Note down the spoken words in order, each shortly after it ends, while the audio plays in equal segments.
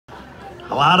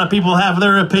A lot of people have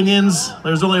their opinions.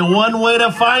 There's only one way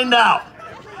to find out.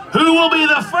 Who will be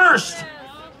the first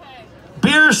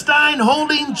beer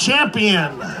Steinholding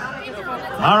champion?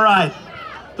 All right.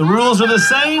 The rules are the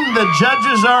same. The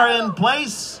judges are in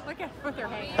place.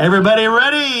 Everybody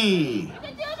ready?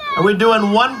 Are we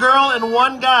doing one girl and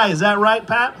one guy? Is that right,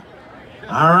 Pat?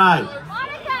 All right.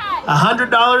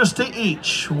 $100 to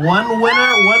each. One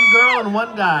winner, one girl, and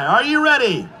one guy. Are you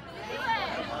ready?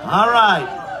 All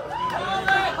right.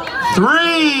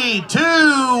 3, 2,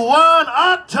 1,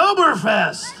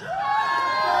 Oktoberfest.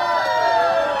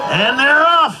 And they're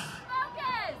off.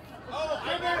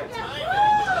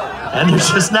 And they're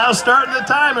just now starting the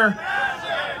timer.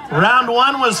 Round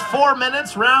 1 was 4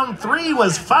 minutes. Round 3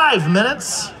 was 5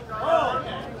 minutes.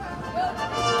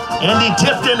 Andy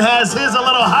Tipton has his a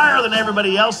little higher than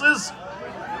everybody else's.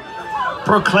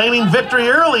 Proclaiming victory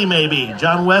early, maybe.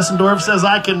 John Wessendorf says,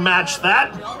 I can match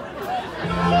that.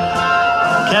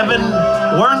 Kevin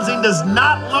Wernsing does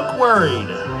not look worried.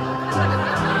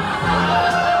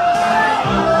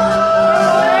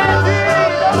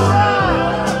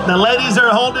 The ladies are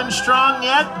holding strong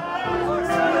yet.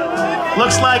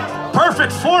 Looks like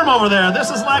perfect form over there. This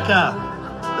is like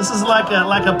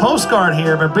a postcard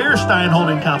here of a beer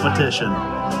Steinholding competition.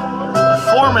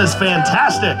 The form is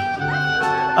fantastic.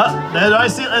 Do I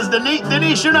see?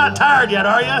 Denise, you're not tired yet,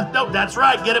 are you? No, that's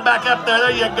right. Get it back up there.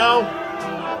 There you go.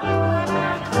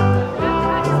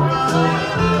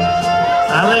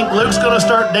 I think Luke's going to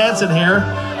start dancing here.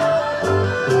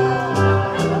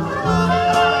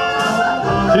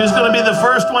 Who's going to be the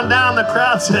first one down? The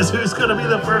crowd says, who's going to be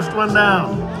the first one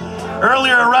down?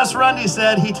 Earlier, Russ Rundy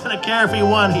said he didn't care if he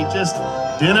won. He just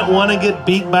didn't want to get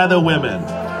beat by the women.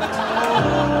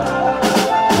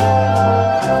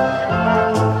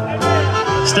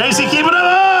 Stacy, keep it up.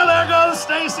 Oh, there goes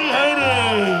Stacy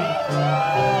Haney.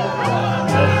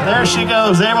 There she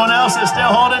goes. Everyone else is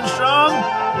still holding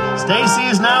strong. Stacy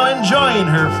is now enjoying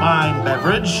her fine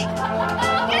beverage.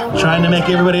 Trying to make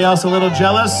everybody else a little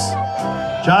jealous.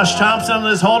 Josh Thompson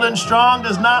is holding strong,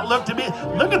 does not look to be...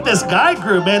 Look at this guy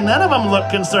group, man. None of them look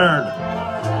concerned.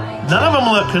 None of them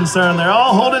look concerned. They're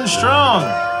all holding strong.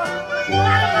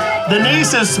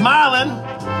 Denise is smiling.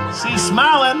 She's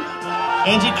smiling.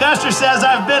 Angie Custer says,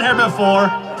 I've been here before.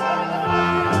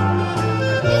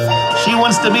 She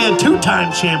wants to be a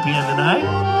 2-time champion tonight.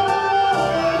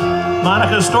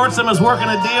 Monica Stortzum is working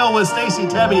a deal with Stacy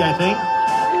Tebby, I think.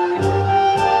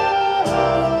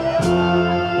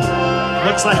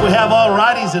 Looks like we have all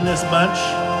righties in this bunch.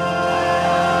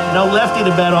 No lefty to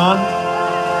bet on.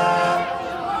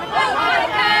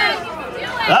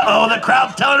 Uh-oh, the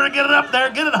crowd's telling her to get it up there.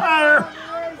 Get it higher.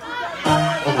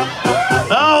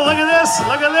 Oh, look at this.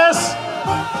 Look at this.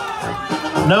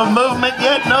 No movement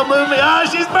yet. No movement. Oh,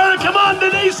 she's burning. Come on,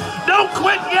 Denise. Don't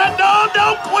quit yet. No,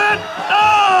 don't quit.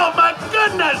 Oh, my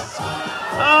goodness.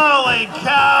 Holy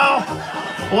cow.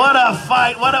 What a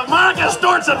fight. What a... Monica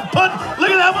Stortzum put...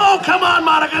 Look at that. Oh, come on,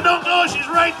 Monica. Don't go. She's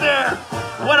right there.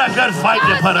 What a good fight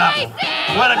to put up.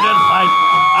 What a good fight.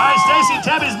 All right, Stacy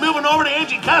Tebby's moving over to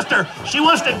Angie Custer. She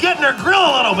wants to get in her grill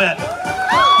a little bit.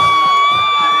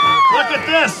 Look at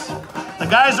this.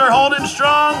 The guys are holding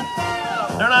strong.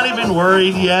 They're not even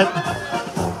worried yet.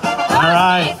 All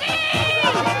right.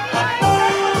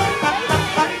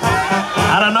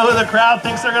 I don't know who the crowd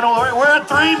thinks they're going to worry. We're at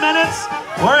 3 minutes.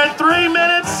 We're at 3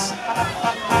 minutes.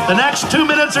 The next 2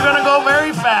 minutes are going to go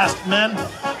very fast, men.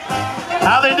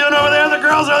 How they doing over there? The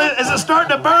girls are... Is it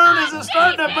starting to burn? Is it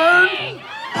starting to burn?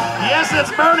 Yes, it's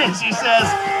burning, she says.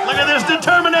 Look at this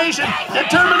determination.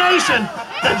 Determination.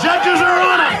 The judges are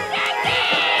on it.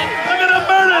 Look at them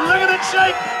burning. Look at it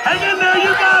shake. Hang in there.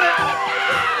 You got it.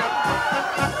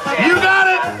 You got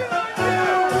it.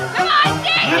 Come on,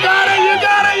 you got it. You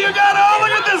got it. You got it. Oh,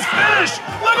 look at this finish.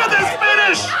 Look at this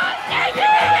finish.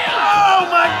 Oh,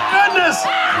 my goodness.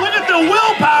 Look at the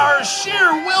willpower.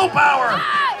 Sheer willpower.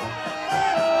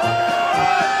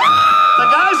 The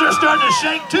guys are starting to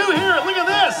shake too here. Look at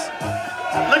this.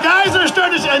 The guys are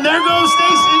starting to shake. And there goes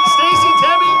Stacy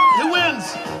Tebby, who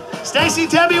wins. Stacy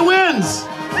Tebby wins.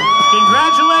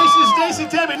 Congratulations, Stacy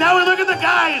Tebby. Now we look at the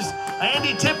guys.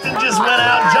 Andy Tipton just went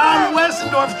out. John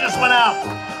Wessendorf just went out.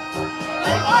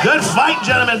 Good fight,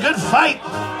 gentlemen. Good fight.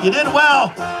 You did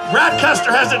well. Brad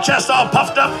Custer has the chest all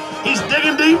puffed up. He's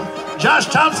digging deep. Josh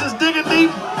Thompson's digging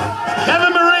deep.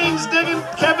 Kevin Marine's digging.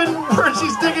 Kevin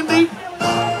Wernsing's digging deep.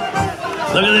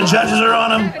 Look at the judges are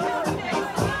on him.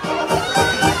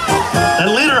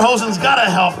 The Lederhosen's got to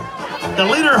help. The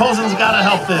Lederhosen's got to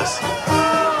help this.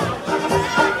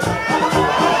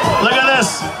 Look at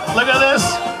this. Look at this.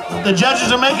 The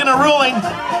judges are making a ruling.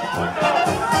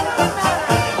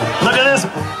 Look at this.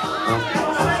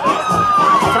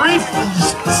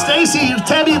 Stacy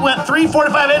Tebby went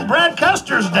 3:45 in. Brad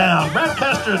Custer's down. Brad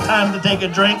Custer's time to take a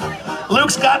drink.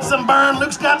 Luke's got some burn.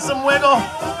 Luke's got some wiggle.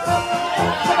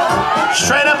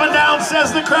 Straight up and down,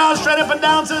 says the crowd. Straight up and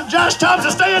down, says Josh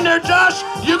Thompson. Stay in there, Josh.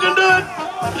 You can do it.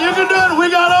 You can do it.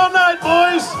 We got all night,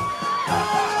 boys.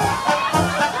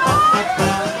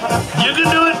 You can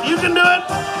do it. You can do it.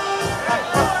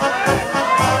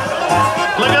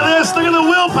 Look at this. Look at the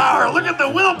willpower. Look at the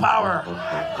willpower.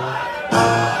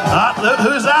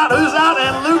 Who's out? Who's out?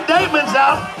 And Luke Dateman's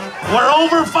out. We're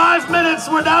over 5 minutes.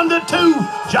 We're down to 2.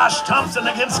 Josh Thompson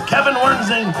against Kevin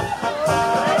Wernsing.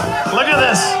 Look at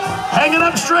this. Hanging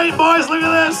up straight, boys. Look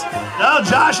at this. Oh,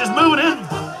 Josh is moving in.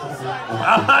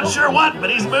 I'm not sure what, but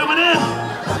he's moving in.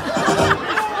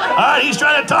 All right, he's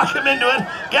trying to talk him into it.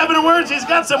 Kevin Wernsing's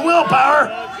got some willpower.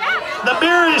 The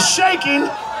beer is shaking.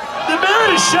 The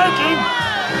beer is shaking.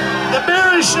 The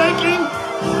beer is shaking.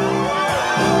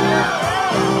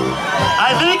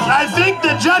 I think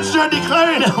the judges are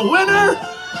declaring a winner.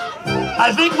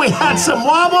 I think we had some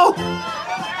wobble.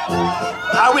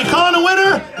 Are we calling a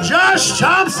winner? Josh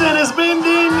Thompson is being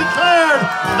declared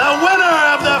the winner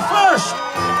of the first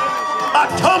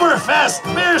Oktoberfest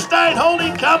Beer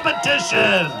Steinholding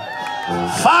competition.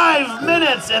 5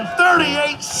 minutes and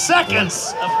 38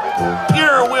 seconds of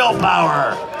pure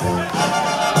willpower.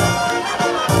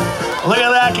 Look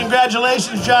at that.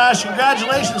 Congratulations, Josh.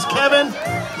 Congratulations, Kevin.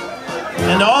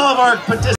 And to all of our participants.